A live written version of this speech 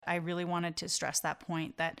I really wanted to stress that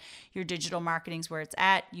point that your digital marketing is where it's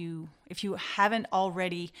at. If you haven't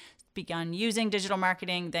already begun using digital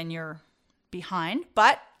marketing, then you're behind,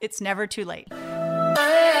 but it's never too late.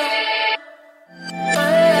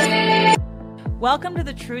 Welcome to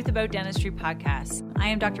the Truth About Dentistry podcast. I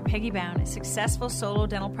am Dr. Peggy Bound, a successful solo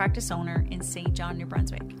dental practice owner in St. John, New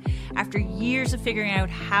Brunswick. After years of figuring out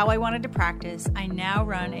how I wanted to practice, I now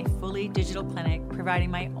run a fully digital clinic providing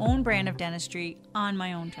my own brand of dentistry on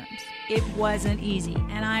my own terms. It wasn't easy,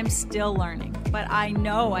 and I'm still learning, but I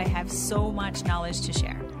know I have so much knowledge to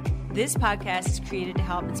share. This podcast is created to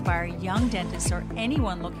help inspire young dentists or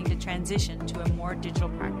anyone looking to transition to a more digital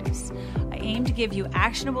practice. I aim to give you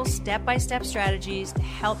actionable step-by-step strategies to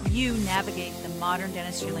help you navigate the modern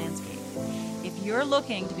dentistry landscape. If you're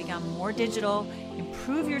looking to become more digital,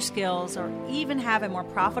 improve your skills, or even have a more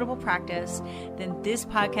profitable practice, then this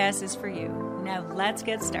podcast is for you. Now let's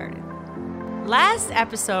get started. Last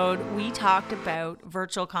episode, we talked about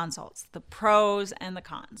virtual consults, the pros and the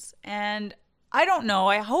cons. And I don't know.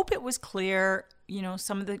 I hope it was clear,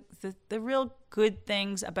 some of the real good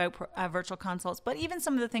things about virtual consults, but even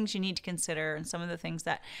some of the things you need to consider and some of the things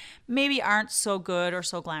that maybe aren't so good or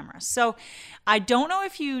so glamorous. So I don't know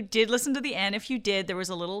if you did listen to the end. If you did, there was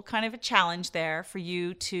a little kind of a challenge there for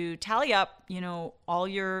you to tally up, all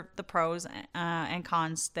the pros and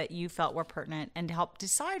cons that you felt were pertinent and to help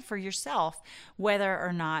decide for yourself whether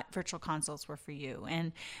or not virtual consults were for you.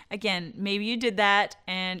 And again, maybe you did that.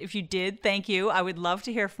 And if you did, thank you. I would love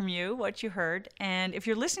to hear from you what you heard. And if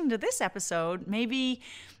you're listening to this episode, maybe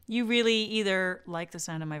you really either like the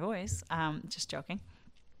sound of my voice, just joking,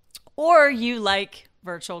 or you like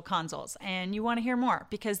virtual consults and you want to hear more,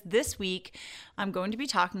 because this week I'm going to be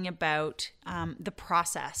talking about the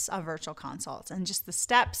process of virtual consults and just the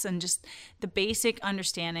steps and just the basic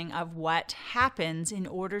understanding of what happens in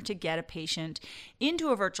order to get a patient into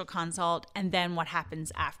a virtual consult and then what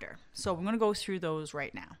happens after. So I'm going to go through those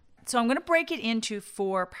right now. So I'm going to break it into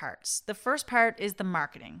 4 parts. The first part is the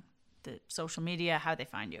marketing, the social media, how they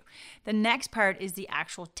find you. The next part is the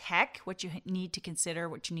actual tech, what you need to consider,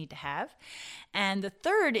 what you need to have. And the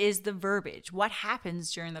third is the verbiage. What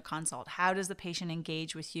happens during the consult? How does the patient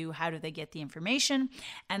engage with you? How do they get the information?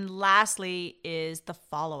 And lastly is the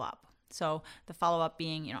follow-up. So the follow-up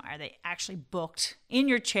being, are they actually booked in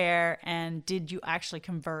your chair, and did you actually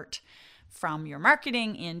convert from your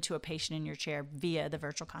marketing into a patient in your chair via the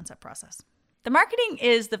virtual consult process? The marketing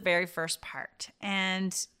is the very first part.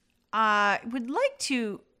 And I would like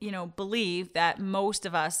to, believe that most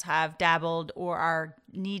of us have dabbled or are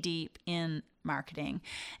knee-deep in marketing.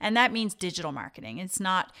 And that means digital marketing. It's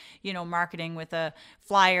not, marketing with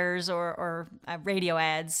flyers or radio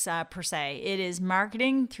ads per se. It is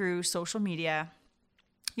marketing through social media.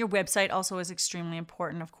 Your website also is extremely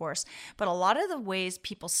important, of course, but a lot of the ways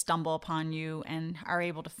people stumble upon you and are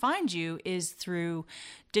able to find you is through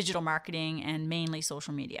digital marketing and mainly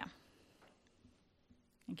social media.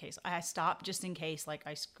 In case I stop, just in case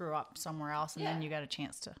I screw up somewhere else and then you got a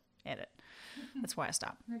chance to edit. That's why I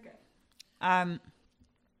stopped. Okay.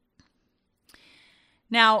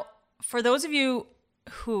 Now, for those of you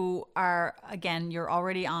who are, again, you're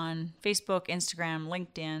already on Facebook, Instagram,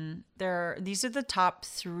 LinkedIn, these are the top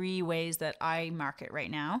 3 ways that I market right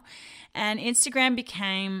now. And Instagram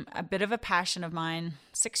became a bit of a passion of mine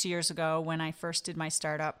 6 years ago when I first did my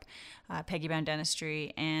startup, Peggy Bound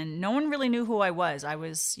Dentistry, and no one really knew who I was. I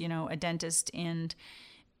was, a dentist in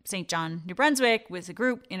St. John, New Brunswick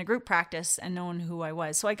in a group practice, and no one knew who I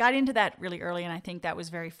was. So I got into that really early, and I think that was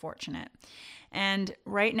very fortunate. And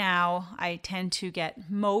right now, I tend to get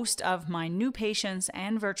most of my new patients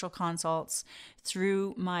and virtual consults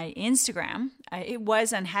through my Instagram. It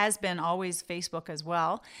was and has been always Facebook as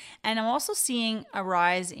well. And I'm also seeing a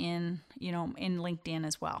rise in LinkedIn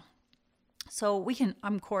as well. So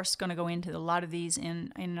I'm of course going to go into a lot of these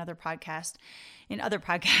in other podcasts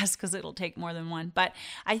because it'll take more than one. But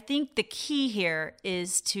I think the key here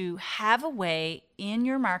is to have a way in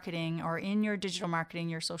your marketing or in your digital marketing,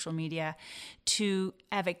 your social media, to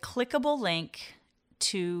have a clickable link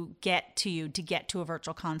to get to a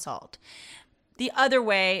virtual consult. The other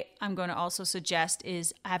way I'm going to also suggest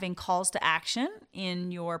is having calls to action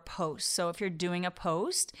in your posts. So if you're doing a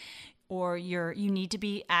post, or you need to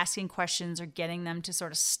be asking questions or getting them to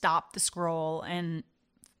sort of stop the scroll and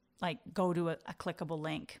go to a clickable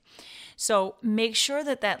link. So make sure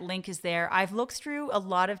that link is there. I've looked through a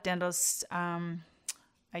lot of dentists.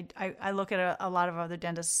 I look at a lot of other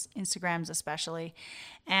dentists' Instagrams especially.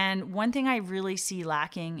 And one thing I really see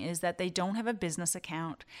lacking is that they don't have a business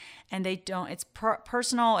account, and it's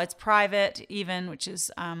personal, it's private even, which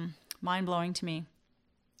is mind-blowing to me.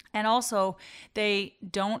 And also, they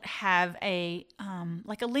don't have a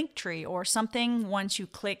like a link tree or something. Once you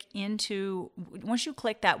click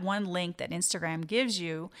that one link that Instagram gives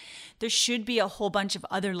you, there should be a whole bunch of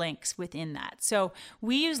other links within that. So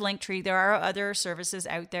we use Linktree. There are other services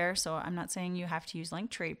out there, so I'm not saying you have to use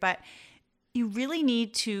Linktree, but you really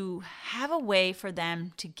need to have a way for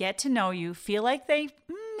them to get to know you, feel like maybe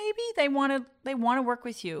they want to work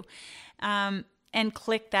with you, and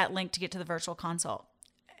click that link to get to the virtual consult.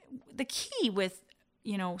 The key with,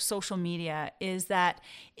 social media is that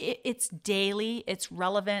it's daily, it's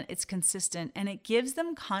relevant, it's consistent, and it gives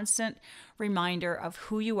them constant reminder of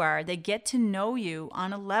who you are. They get to know you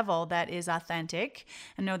on a level that is authentic.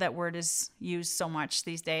 I know that word is used so much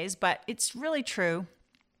these days, but it's really true.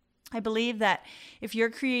 I believe that if you're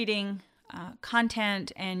creating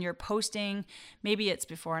content and you're posting, maybe it's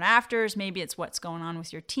before and afters, maybe it's what's going on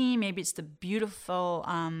with your team, maybe it's the beautiful,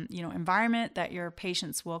 environment that your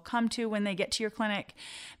patients will come to when they get to your clinic,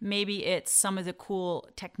 maybe it's some of the cool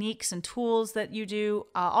techniques and tools that you do,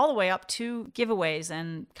 all the way up to giveaways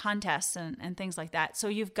and contests and things like that. So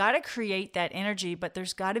you've got to create that energy, but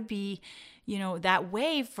there's got to be, that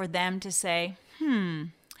way for them to say,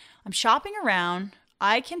 I'm shopping around,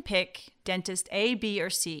 I can pick dentist A, B, or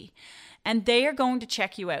C. And they are going to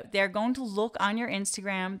check you out. They're going to look on your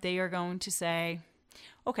Instagram. They are going to say,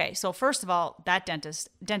 okay, so first of all, that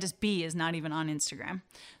dentist B is not even on Instagram.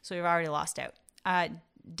 So you've already lost out.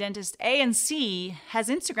 Dentist A and C has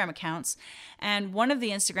Instagram accounts. And one of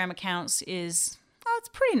the Instagram accounts is, it's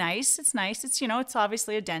pretty nice. It's nice. It's, it's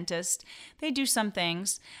obviously a dentist. They do some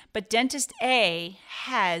things. But dentist A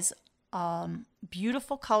has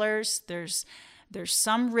beautiful colors. There's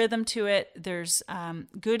some rhythm to it. There's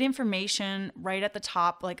good information right at the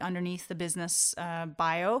top, like underneath the business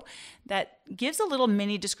bio, that gives a little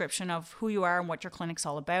mini description of who you are and what your clinic's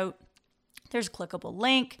all about. There's a clickable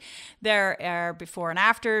link. There are before and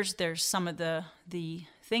afters. There's some of the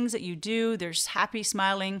things that you do. There's happy,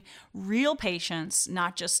 smiling, real patients,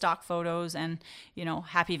 not just stock photos and,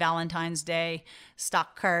 happy Valentine's Day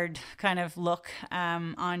stock card kind of look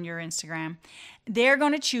on your Instagram. They're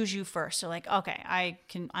going to choose you first. They're like, okay,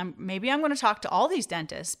 I'm going to talk to all these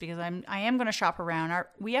dentists because I am going to shop around.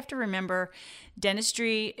 We have to remember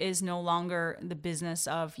dentistry is no longer the business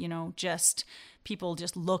of, just people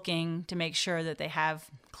just looking to make sure that they have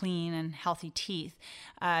clean and healthy teeth.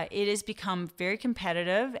 It has become very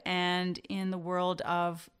competitive, and in the world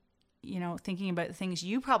of thinking about the things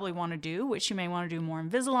you probably want to do, which you may want to do more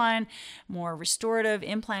Invisalign, more restorative,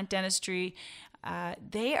 implant dentistry,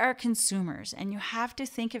 they are consumers, and you have to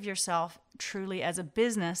think of yourself truly as a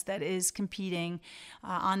business that is competing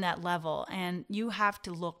on that level. And you have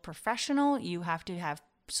to look professional. You have to have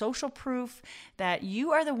social proof that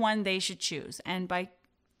you are the one they should choose. And by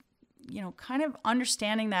kind of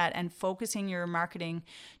understanding that and focusing your marketing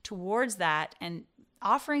towards that and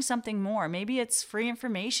offering something more. Maybe it's free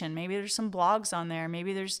information. Maybe there's some blogs on there.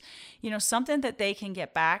 Maybe there's, something that they can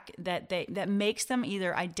get back that makes them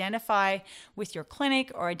either identify with your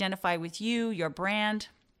clinic or identify with you, your brand.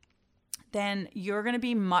 Then you're going to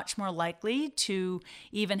be much more likely to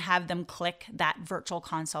even have them click that virtual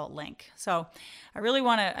consult link. So I really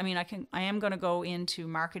want to, I am going to go into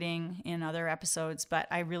marketing in other episodes, but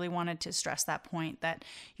I really wanted to stress that point that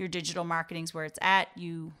your digital marketing is where it's at.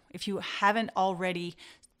 If you haven't already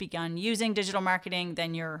begun using digital marketing,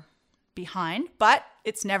 then you're behind, but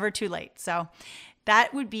it's never too late. So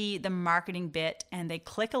that would be the marketing bit, and they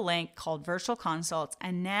click a link called Virtual Consults,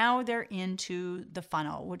 and now they're into the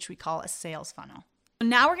funnel, which we call a sales funnel.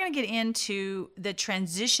 Now we're going to get into the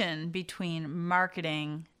transition between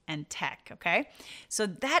marketing and tech, okay? So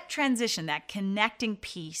that transition, that connecting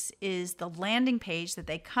piece, is the landing page that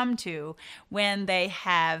they come to when they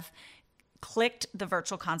have clicked the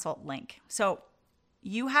Virtual Consult link. So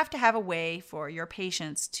you have to have a way for your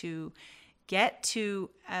patients to get to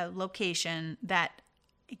a location that,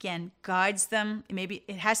 again, guides them. Maybe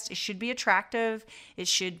it should be attractive. It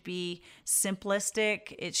should be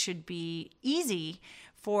simplistic. It should be easy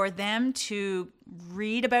for them to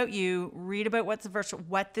read about you, read about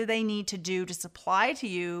what do they need to do to supply to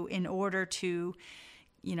you in order to,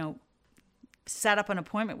 set up an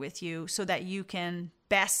appointment with you so that you can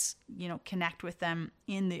best, connect with them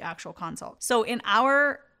in the actual consult. So in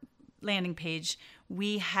our landing page,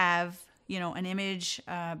 we have an image,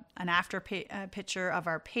 an after picture of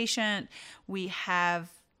our patient. We have,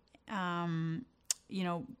 a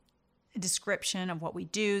description of what we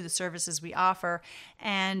do, the services we offer,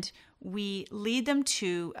 and we lead them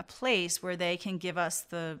to a place where they can give us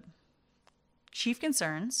the chief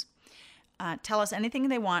concerns, tell us anything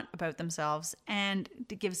they want about themselves, and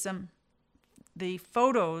it gives them the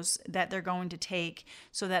photos that they're going to take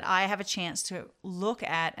so that I have a chance to look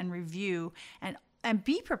at and review and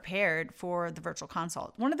be prepared for the virtual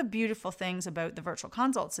consult. One of the beautiful things about the virtual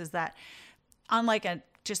consults is that unlike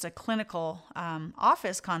just a clinical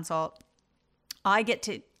office consult, I get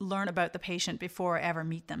to learn about the patient before I ever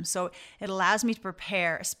meet them. So it allows me to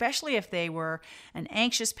prepare, especially if they were an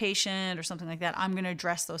anxious patient or something like that. I'm going to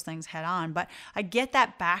address those things head on. But I get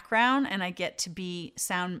that background and I get to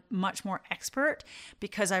sound much more expert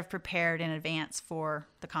because I've prepared in advance for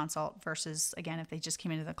the consult versus, again, if they just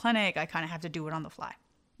came into the clinic, I kind of have to do it on the fly.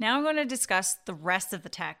 Now I'm going to discuss the rest of the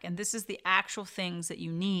tech, and this is the actual things that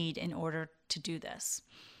you need in order to do this.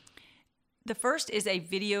 The first is a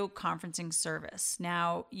video conferencing service.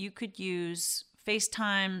 Now, you could use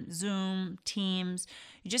FaceTime, Zoom, Teams.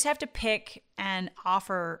 You just have to pick and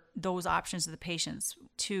offer those options to the patients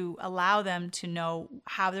to allow them to know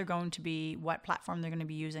how they're going to be, what platform they're going to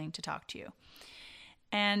be using to talk to you.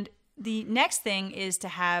 And the next thing is to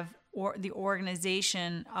have the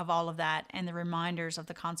organization of all of that and the reminders of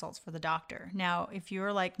the consults for the doctor. Now, if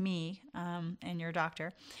you're like me and you're a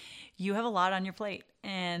doctor, you have a lot on your plate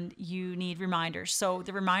and you need reminders. So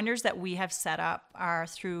the reminders that we have set up are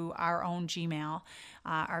through our own Gmail,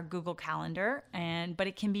 our Google Calendar, but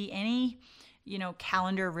it can be any,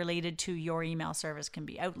 calendar related to your email service. Can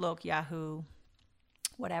be Outlook, Yahoo,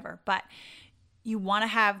 whatever. But you want to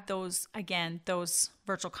have those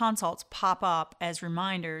virtual consults pop up as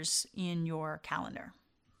reminders in your calendar.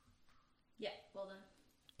 Yeah, well done.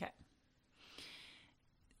 Okay.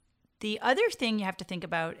 The other thing you have to think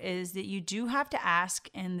about is that you do have to ask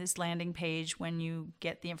in this landing page when you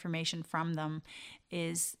get the information from them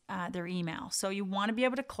is their email. So you want to be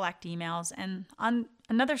able to collect emails. And on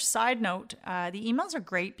another side note, the emails are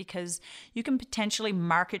great because you can potentially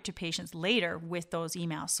market to patients later with those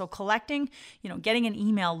emails. So collecting, getting an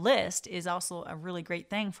email list is also a really great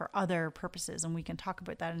thing for other purposes. And we can talk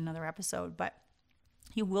about that in another episode. But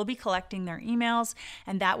you will be collecting their emails,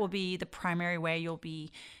 and that will be the primary way you'll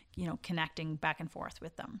be connecting back and forth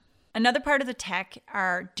with them. Another part of the tech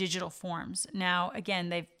are digital forms. Now, again,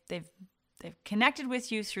 they've connected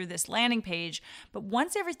with you through this landing page, but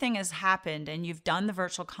once everything has happened and you've done the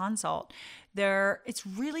virtual consult, it's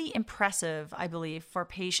really impressive, I believe, for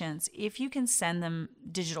patients if you can send them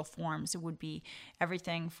digital forms. It would be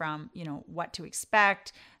everything from, what to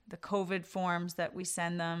expect, the COVID forms that we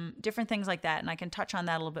send them, different things like that. And I can touch on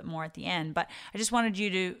that a little bit more at the end. But I just wanted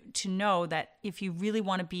you to know that if you really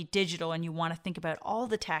want to be digital and you want to think about all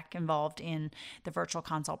the tech involved in the virtual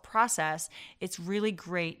consult process, it's really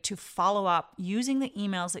great to follow up using the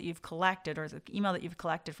emails that you've collected or the email that you've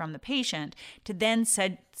collected from the patient to then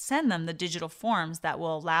send them the digital forms that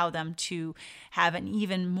will allow them to have an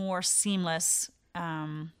even more seamless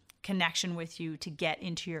connection with you to get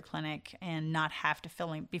into your clinic and not have to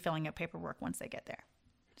be filling out paperwork once they get there.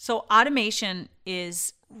 So automation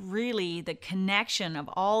is really the connection of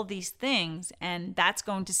all these things, and that's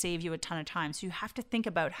going to save you a ton of time. So you have to think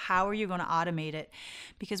about how are you going to automate it,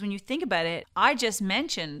 because when you think about it, I just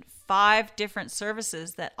mentioned 5 different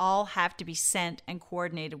services that all have to be sent and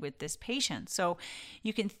coordinated with this patient. So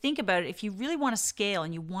you can think about it, if you really want to scale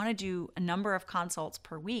and you want to do a number of consults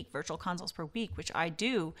per week, virtual consults per week, which I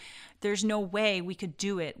do, there's no way we could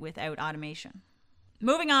do it without automation.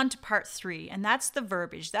 Moving on to part 3, and that's the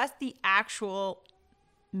verbiage. That's the actual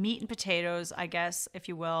meat and potatoes, I guess, if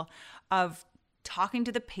you will, of talking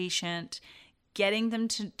to the patient, getting them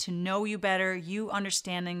to know you better, you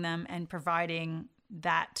understanding them, and providing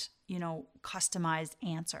that, customized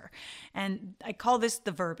answer. And I call this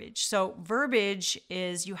the verbiage. So verbiage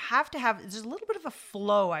is there's a little bit of a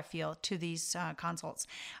flow, I feel, to these consults.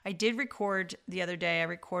 I did record the other day. I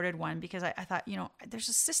recorded one because I thought, there's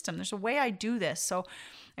a system, there's a way I do this. So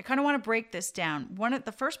I kind of want to break this down.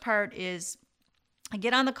 The first part is I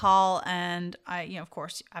get on the call and I, of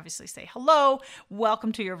course, obviously say, hello,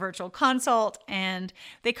 welcome to your virtual consult. And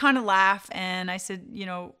they kind of laugh. And I said,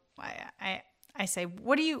 I say,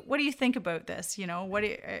 what do you think about this?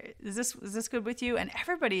 Is this good with you? And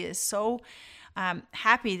everybody is so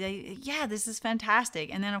happy. This is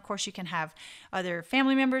fantastic. And then of course you can have other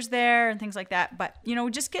family members there and things like that. But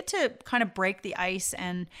just get to kind of break the ice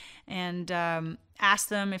and ask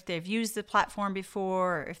them if they've used the platform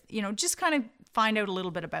before, or if just kind of find out a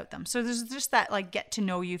little bit about them. So there's just that get to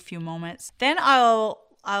know you few moments. Then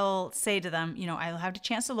I'll say to them, I'll have the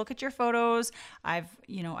chance to look at your photos. I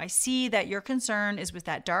see that your concern is with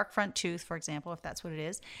that dark front tooth, for example, if that's what it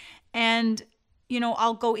is. And,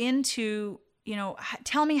 I'll go into,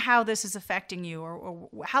 tell me how this is affecting you or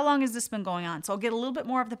how long has this been going on? So I'll get a little bit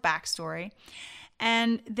more of the backstory.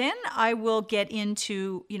 And then I will get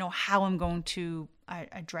into, how I'm going to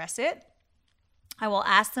address it. I will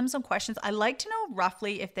ask them some questions. I like to know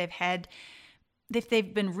roughly if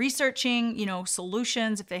they've been researching,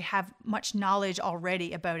 solutions, if they have much knowledge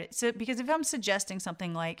already about it. So, because if I'm suggesting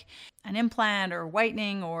something like an implant or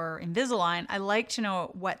whitening or Invisalign, I like to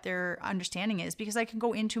know what their understanding is, because I can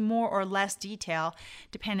go into more or less detail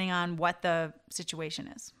depending on what the situation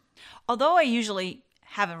is. Although I usually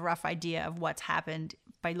have a rough idea of what's happened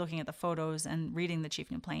by looking at the photos and reading the chief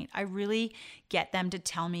complaint, I really get them to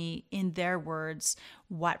tell me in their words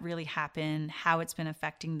what really happened, how it's been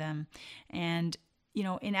affecting them. And,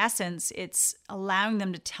 in essence, it's allowing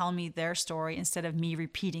them to tell me their story instead of me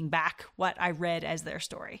repeating back what I read as their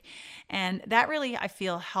story. And that really, I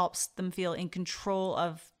feel, helps them feel in control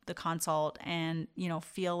of the consult and,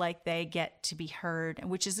 feel like they get to be heard,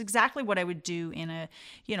 which is exactly what I would do in a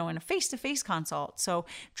face-to-face consult. So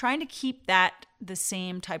trying to keep that the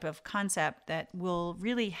same type of concept that will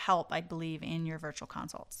really help, I believe, in your virtual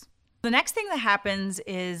consults. The next thing that happens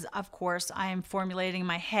is, of course, I am formulating in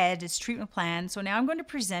my head its treatment plan. So now I'm going to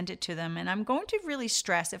present it to them, and I'm going to really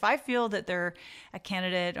stress, if I feel that they're a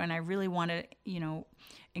candidate and I really want to,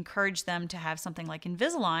 encourage them to have something like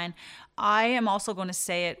Invisalign, I am also going to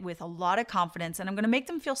say it with a lot of confidence, and I'm going to make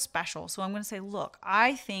them feel special. So I'm going to say, look,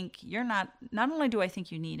 I think not only do I think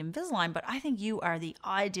you need Invisalign, but I think you are the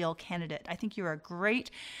ideal candidate. I think you're a great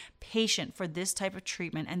patient for this type of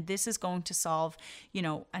treatment, and this is going to solve,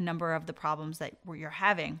 a number of the problems that you're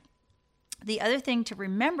having. The other thing to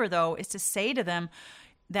remember, though, is to say to them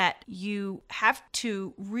that you have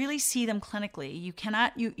to really see them clinically. You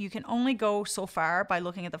can only go so far by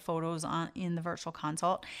looking at the photos in the virtual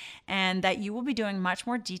consult, and that you will be doing much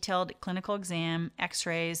more detailed clinical exam,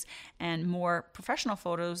 x-rays, and more professional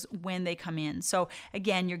photos when they come in. So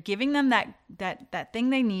again, you're giving them that thing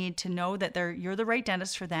they need to know that you're the right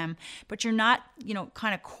dentist for them, but you're not,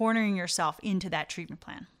 kind of cornering yourself into that treatment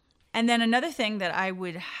plan. And then another thing that I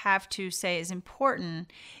would have to say is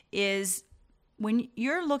important is when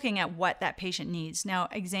you're looking at what that patient needs. Now,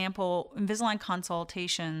 example, Invisalign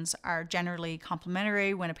consultations are generally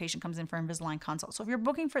complimentary when a patient comes in for Invisalign consult. So if you're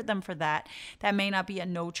booking for them for that, that may not be a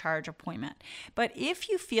no-charge appointment. But if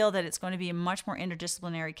you feel that it's going to be a much more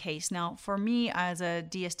interdisciplinary case, now for me as a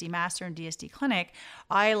DSD master and DSD clinic,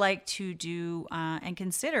 I like to do and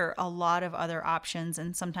consider a lot of other options.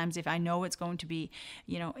 And sometimes if I know it's going to be,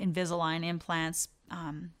 Invisalign implants,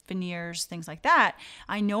 veneers, things like that,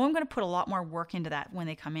 I know I'm going to put a lot more work into that when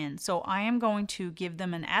they come in. So I am going to give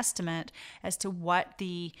them an estimate as to what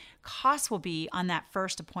the cost will be on that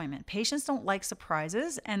first appointment. Patients don't like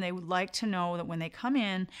surprises, and they would like to know that when they come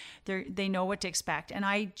in, they know what to expect. And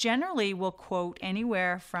I generally will quote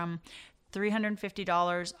anywhere from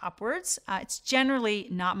 $350 upwards. It's generally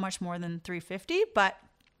not much more than $350, but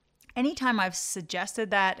anytime I've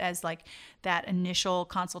suggested that as like that initial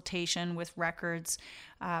consultation with records,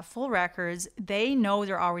 full records, they know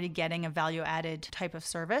they're already getting a value-added type of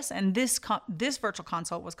service. And this virtual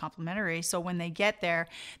consult was complimentary. So when they get there,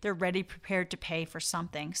 they're ready, prepared to pay for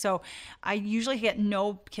something. So I usually get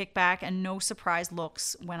no kickback and no surprise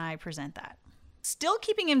looks when I present that. Still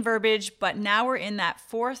keeping in verbiage, but now we're in that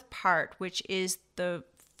fourth part, which is the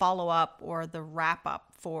follow-up or the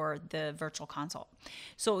wrap-up for the virtual consult.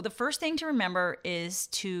 So the first thing to remember is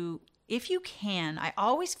if you can, I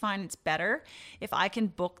always find it's better if I can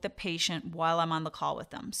book the patient while I'm on the call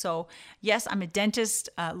with them. So yes, I'm a dentist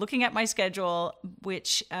looking at my schedule,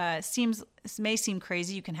 which may seem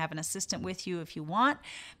crazy. You can have an assistant with you if you want,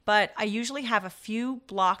 but I usually have a few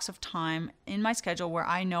blocks of time in my schedule where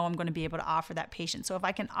I know I'm going to be able to offer that patient. So if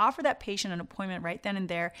I can offer that patient an appointment right then and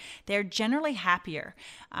there, they're generally happier.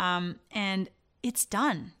 And it's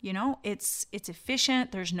done, it's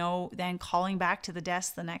efficient. There's no then calling back to the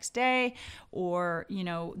desk the next day or,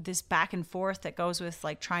 this back and forth that goes with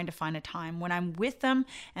like trying to find a time. When I'm with them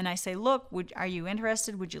and I say, look, are you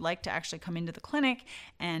interested? Would you like to actually come into the clinic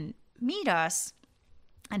and meet us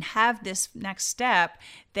and have this next step?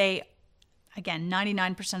 Again,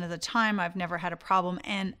 99% of the time, I've never had a problem,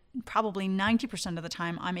 and probably 90% of the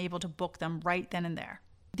time, I'm able to book them right then and there.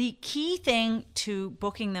 The key thing to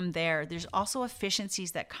booking them there's also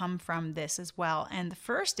efficiencies that come from this as well. And the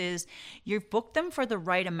first is you've booked them for the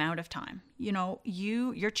right amount of time.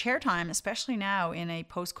 Your chair time, especially now in a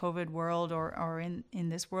post-COVID world or in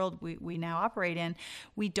this world we now operate in,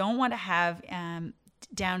 we don't want to have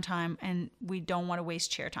downtime and we don't want to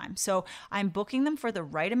waste chair time. So I'm booking them for the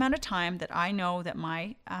right amount of time that I know that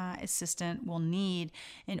my assistant will need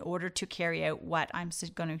in order to carry out what I'm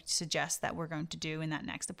going to suggest that we're going to do in that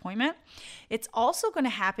next appointment. It's also going to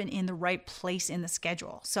happen in the right place in the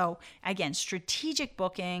schedule. So again, strategic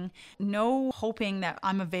booking, no hoping that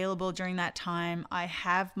I'm available during that time. I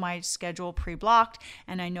have my schedule pre-blocked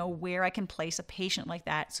and I know where I can place a patient like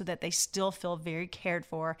that so that they still feel very cared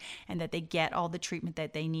for and that they get all the treatment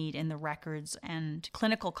that they need in the records and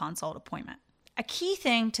clinical consult appointment. A key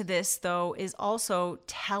thing to this, though, is also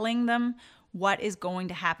telling them what is going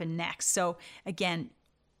to happen next. So again,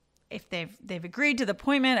 if they've agreed to the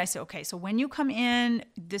appointment, I say, okay, so when you come in,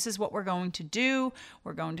 this is what we're going to do.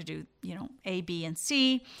 We're going to do, A, B, and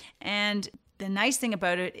C. And the nice thing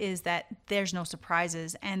about it is that there's no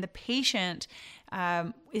surprises. And the patient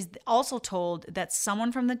is also told that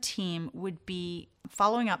someone from the team would be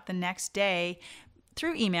following up the next day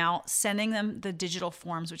through email, sending them the digital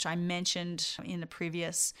forms, which I mentioned in the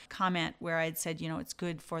previous comment where I'd said, it's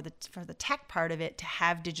good for the tech part of it to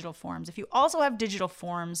have digital forms. If you also have digital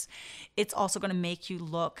forms, it's also going to make you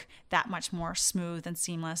look that much more smooth and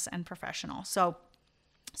seamless and professional. So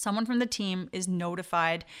someone from the team is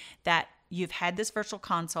notified that you've had this virtual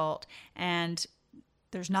consult and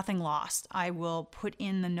there's nothing lost. I will put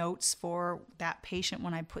in the notes for that patient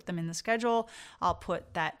when I put them in the schedule. I'll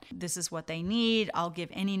put that this is what they need. I'll give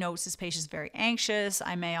any notes. This patient's very anxious.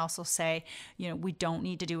 I may also say, we don't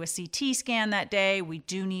need to do a CT scan that day. We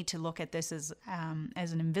do need to look at this as an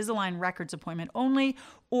Invisalign records appointment only,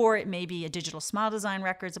 or it may be a digital smile design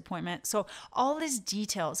records appointment. So all these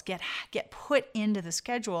details get put into the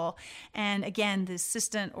schedule. And again, the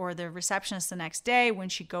assistant or the receptionist the next day, when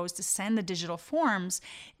she goes to send the digital forms,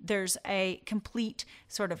 there's a complete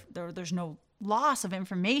there's no loss of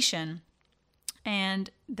information. And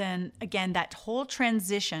then again, that whole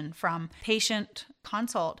transition from patient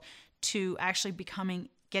consult to actually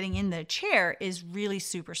getting in the chair is really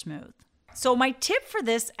super smooth. So my tip for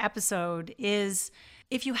this episode is,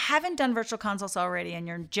 if you haven't done virtual consults already and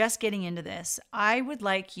you're just getting into this, I would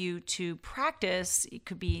like you to practice. It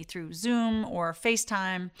could be through Zoom or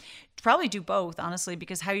FaceTime. Probably do both, honestly,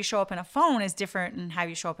 because how you show up in a phone is different than how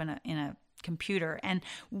you show up in a computer. And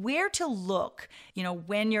where to look,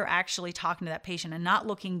 when you're actually talking to that patient and not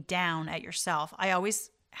looking down at yourself. I always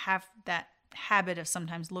have that habit of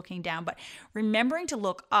sometimes looking down, but remembering to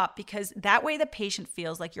look up, because that way the patient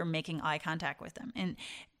feels like you're making eye contact with them. And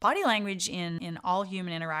body language in all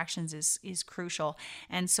human interactions is crucial.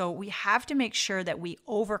 And so we have to make sure that we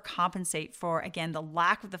overcompensate for, again, the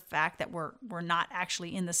lack of the fact that we're not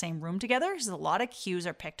actually in the same room together. So a lot of cues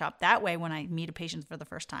are picked up that way when I meet a patient for the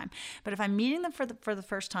first time. But if I'm meeting them for the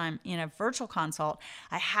first time in a virtual consult,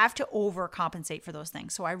 I have to overcompensate for those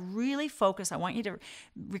things. So I really focus. I want you to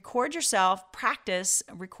record yourself, practice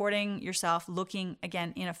recording yourself looking,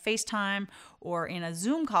 again, in a FaceTime or in a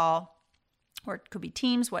Zoom call, or it could be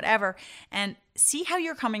Teams, whatever, and see how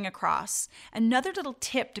you're coming across. Another little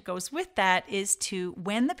tip that goes with that is to,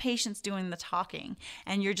 when the patient's doing the talking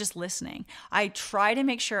and you're just listening, I try to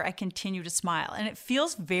make sure I continue to smile. And it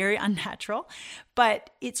feels very unnatural,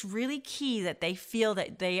 but it's really key that they feel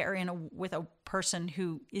that they are with a person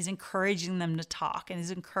who is encouraging them to talk and is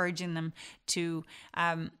encouraging them to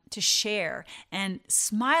share. And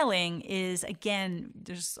smiling is, again,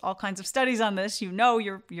 there's all kinds of studies on this.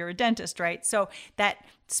 You're a dentist, right? So that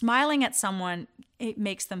smiling at someone, it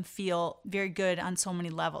makes them feel very good on so many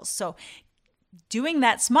levels. So doing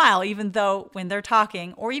that smile, even though when they're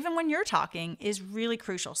talking or even when you're talking, is really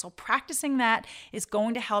crucial. So practicing that is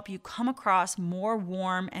going to help you come across more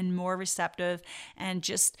warm and more receptive and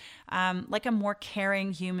just like a more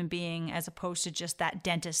caring human being, as opposed to just that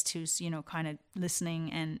dentist who's, kind of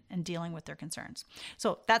listening and dealing with their concerns.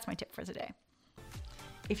 So that's my tip for today.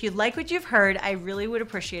 If you like what you've heard, I really would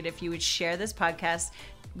appreciate it if you would share this podcast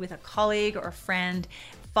with a colleague or a friend.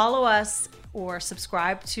 Follow us or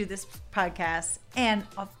subscribe to this podcast. And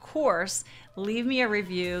of course, leave me a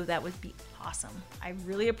review. That would be awesome. I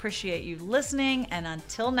really appreciate you listening. And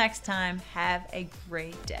until next time, have a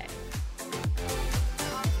great day.